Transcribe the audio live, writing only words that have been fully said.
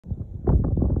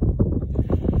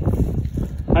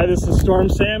Hi, this is Storm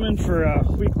Sammon for a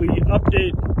weekly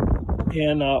update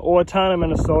in Owatonna,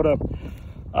 Minnesota.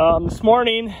 This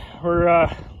morning, we're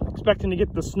expecting to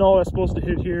get the snow that's supposed to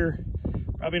hit here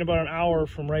probably in about an hour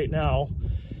from right now,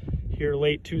 here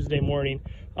late Tuesday morning.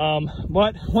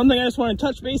 But one thing I just want to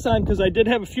touch base on, because I did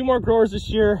have a few more growers this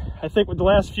year. I think with the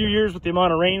last few years, with the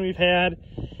amount of rain we've had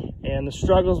and the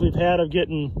struggles we've had of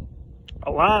getting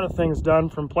a lot of things done,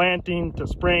 from planting to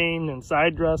spraying and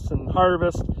side dress and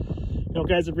harvest. You know,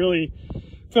 guys have really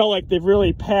felt like they've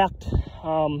really packed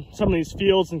some of these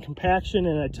fields in compaction.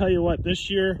 And I tell you what, this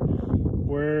year,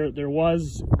 where there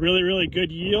was really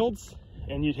good yields,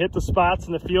 and you'd hit the spots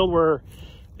in the field where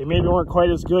they maybe weren't quite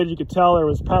as good, you could tell there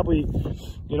was probably,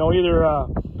 you know, either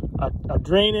a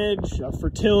drainage, a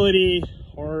fertility,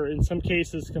 or in some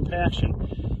cases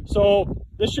compaction. So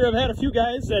this year I've had a few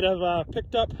guys that have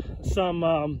picked up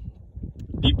some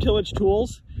deep tillage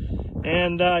tools,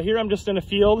 and here I'm just in a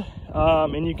field,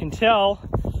 and you can tell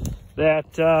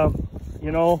that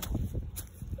you know,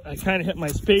 I kind of hit my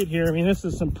spade here. I mean, this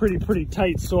is some pretty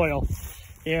tight soil,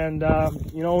 and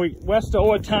you know, west of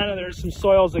Owatonna, there's some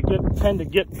soils that tend to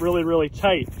get really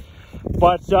tight.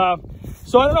 But so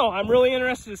I don't know, I'm really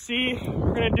interested to see.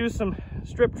 We're gonna do some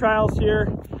strip trials here,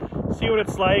 see what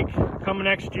it's like coming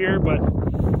next year. But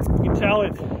you can tell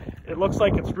it looks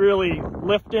like it's really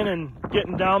lifting and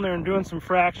getting down there and doing some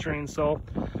fracturing. So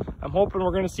I'm hoping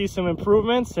we're going to see some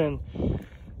improvements, and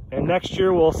next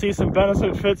year we'll see some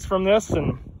benefits from this,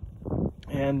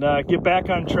 and get back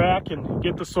on track and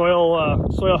get the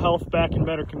soil health back in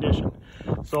better condition.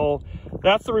 So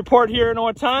that's the report here in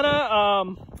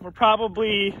Owatonna. We're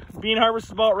probably, bean harvest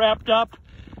is about wrapped up,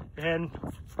 and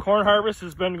corn harvest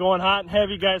has been going hot and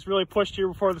heavy. Guys really pushed here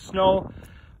before the snow.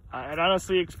 I'd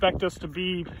honestly expect us to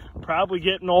be probably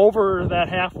getting over that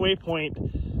halfway point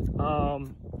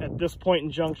at this point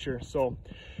in juncture. So,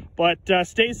 but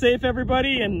stay safe,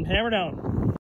 everybody, and hammer down.